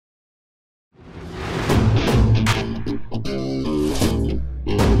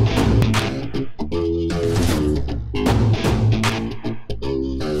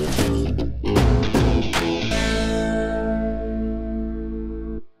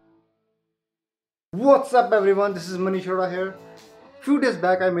What's up everyone, this is Manish Arora here. Few days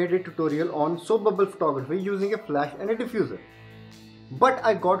back I made a tutorial on soap bubble photography using a flash and a diffuser. But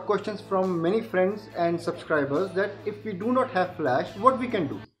I got questions from many friends and subscribers that if we do not have flash, what we can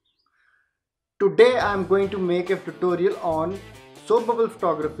do. Today I am going to make a tutorial on soap bubble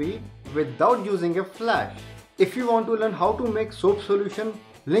photography without using a flash. If you want to learn how to make soap solution,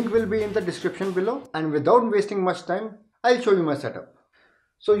 link will be in the description below, and without wasting much time, I'll show you my setup.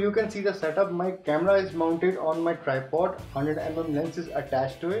 So you can see the setup. My camera is mounted on my tripod, 100mm lens is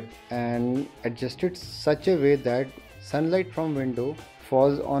attached to it and adjusted such a way that sunlight from window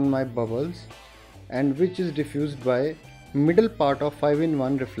falls on my bubbles and which is diffused by middle part of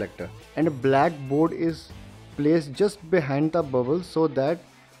 5-in-1 reflector, and a black board is placed just behind the bubbles so that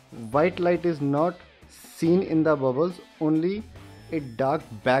white light is not seen in the bubbles, only a dark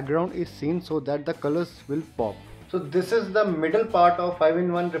background is seen so that the colors will pop. So this is the middle part of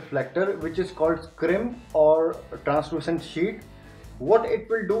 5-in-1 reflector, which is called scrim or translucent sheet. What it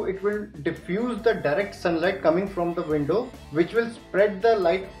will do, it will diffuse the direct sunlight coming from the window, which will spread the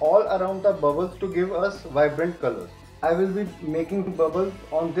light all around the bubbles to give us vibrant colors. I will be making bubbles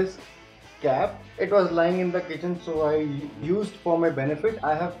on this cap. It was lying in the kitchen, so I used for my benefit.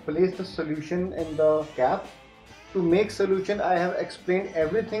 I have placed the solution in the cap. To make solution, I have explained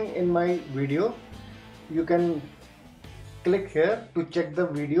everything in my video. You can click here to check the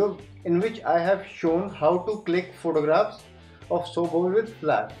video in which I have shown how to click photographs of soap bubble with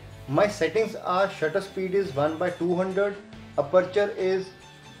flash. My settings are shutter speed is 1/200, aperture is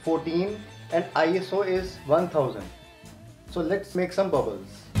 14 and ISO is 1000. So let's make some bubbles.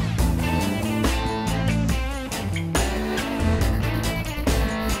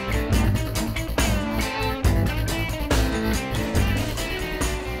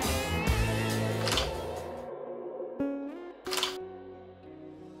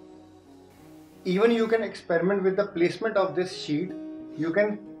 Even you can experiment with the placement of this sheet. You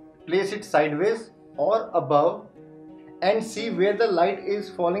can place it sideways or above and see where the light is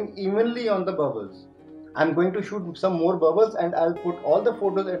falling evenly on the bubbles. I'm going to shoot some more bubbles and I'll put all the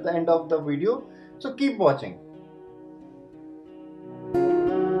photos at the end of the video, so keep watching.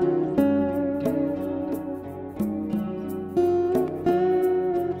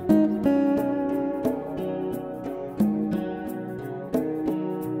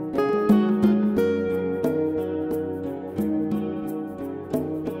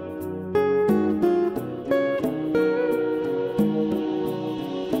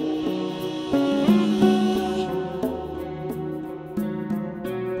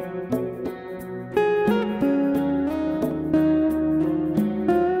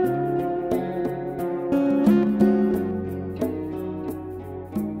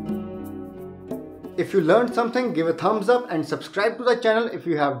 If you learned something, give a thumbs up and subscribe to the channel if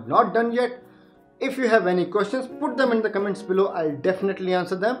you have not done yet. If you have any questions, put them in the comments below. I'll definitely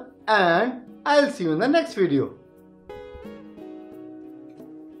answer them, and I'll see you in the next video.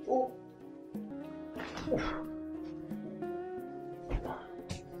 Oh.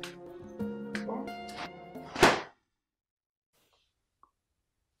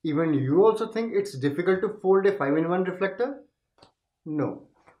 Even you also think it's difficult to fold a 5-in-1 reflector? No.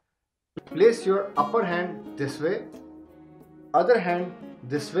 Place your upper hand this way, other hand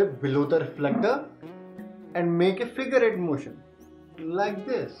this way below the reflector, and make a figure 8 motion like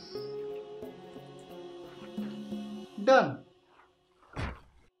this. Done.